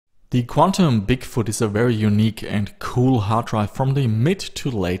The Quantum Bigfoot is a very unique and cool hard drive from the mid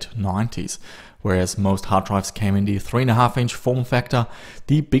to late 90s. Whereas most hard drives came in the 3.5-inch form factor,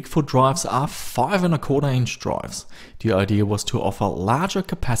 the Bigfoot drives are 5.25-inch drives. The idea was to offer larger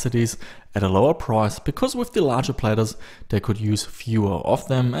capacities at a lower price because with the larger platters they could use fewer of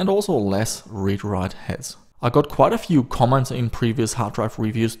them and also less read-write heads. I got quite a few comments in previous hard drive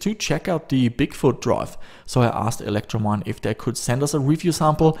reviews to check out the Bigfoot drive, so I asked Electromine if they could send us a review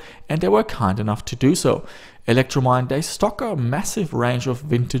sample, and they were kind enough to do so. Electromine, they stock a massive range of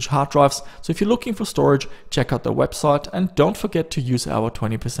vintage hard drives, so if you're looking for storage, check out their website and don't forget to use our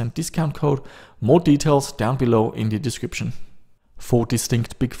 20% discount code. More details down below in the description. 4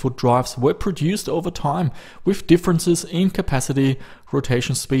 distinct Bigfoot drives were produced over time with differences in capacity,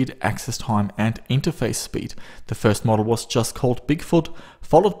 rotation speed, access time and interface speed. The first model was just called Bigfoot,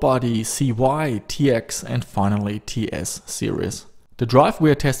 followed by the CY, TX and finally TS series. The drive we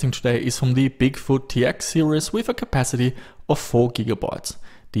are testing today is from the Bigfoot TX series with a capacity of 4 GB.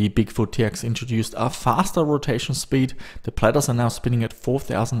 The Bigfoot TX introduced a faster rotation speed. The platters are now spinning at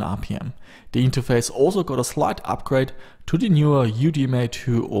 4000 RPM. The interface also got a slight upgrade to the newer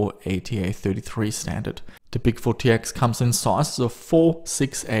UDMA2 or ATA33 standard. The Bigfoot TX comes in sizes of 4,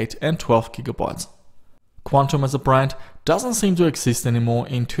 6, 8 and 12 GB. Quantum as a brand doesn't seem to exist anymore.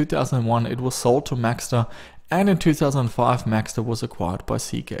 In 2001 it was sold to Maxtor, and in 2005 Maxtor was acquired by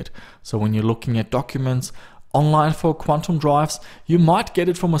Seagate. So when you're looking at documents online for Quantum drives, you might get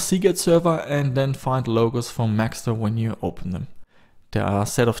it from a Seagate server and then find logos from Maxtor when you open them. There are a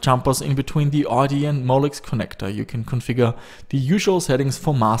set of jumpers in between the ID and Molex connector. You can configure the usual settings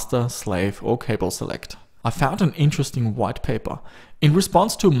for master, slave or cable select. I found an interesting white paper. In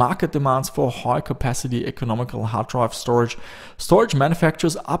response to market demands for high capacity economical hard drive storage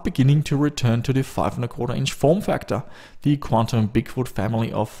manufacturers are beginning to return to the 5.25-inch form factor. The Quantum Bigfoot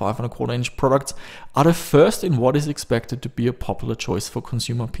family of 5.25-inch products are the first in what is expected to be a popular choice for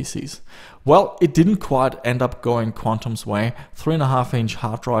consumer PCs. Well, it didn't quite end up going Quantum's way. 3.5-inch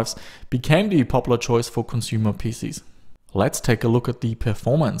hard drives became the popular choice for consumer PCs. Let's take a look at the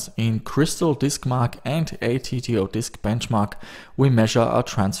performance. In Crystal Disk Mark and ATTO Disk Benchmark, we measure a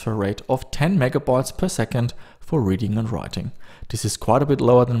transfer rate of 10 megabytes per second for reading and writing. This is quite a bit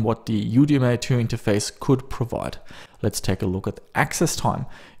lower than what the UDMA2 interface could provide. Let's take a look at access time.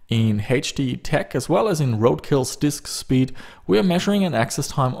 In HD Tech as well as in Roadkill's disk speed, we are measuring an access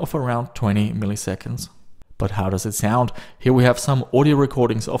time of around 20 milliseconds. But how does it sound? Here we have some audio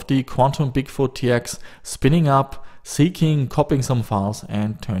recordings of the Quantum Bigfoot TX spinning up, seeking, copying some files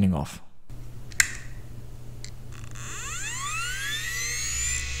and turning off.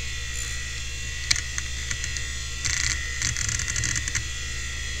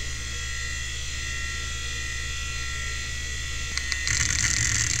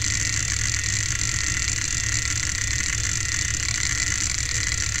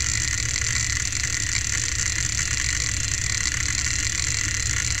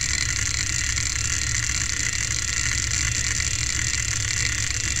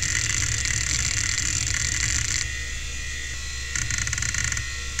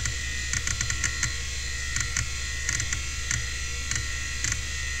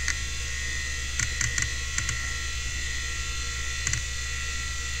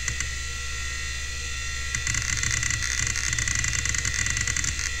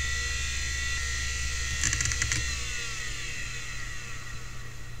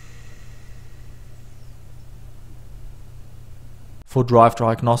 For drive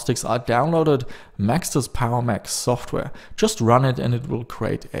diagnostics, I downloaded Maxtor's PowerMax software. Just run it and it will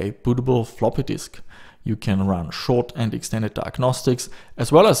create a bootable floppy disk. You can run short and extended diagnostics, as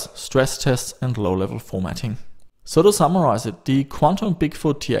well as stress tests and low-level formatting. So to summarize it, the Quantum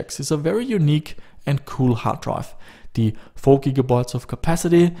Bigfoot TX is a very unique and cool hard drive. The 4 GB of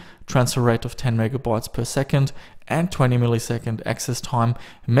capacity, transfer rate of 10 megabytes per second and 20 millisecond access time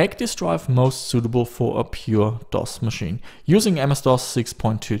make this drive most suitable for a pure DOS machine, using MS-DOS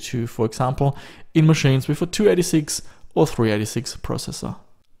 6.22 for example, in machines with a 286 or 386 processor.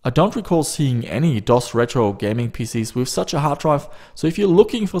 I don't recall seeing any DOS retro gaming PCs with such a hard drive, so if you're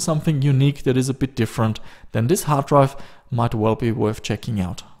looking for something unique that is a bit different, then this hard drive might well be worth checking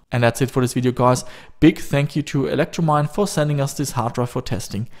out. And that's it for this video, guys. Big thank you to Electromine for sending us this hard drive for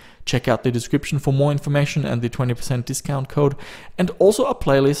testing. Check out the description for more information and the 20% discount code, and also a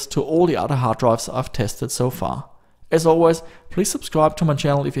playlist to all the other hard drives I've tested so far. As always, please subscribe to my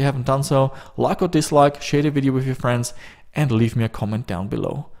channel if you haven't done so, like or dislike, share the video with your friends, and leave me a comment down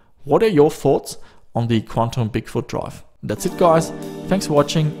below. What are your thoughts on the Quantum Bigfoot drive? That's it, guys. Thanks for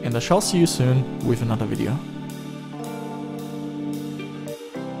watching, and I shall see you soon with another video.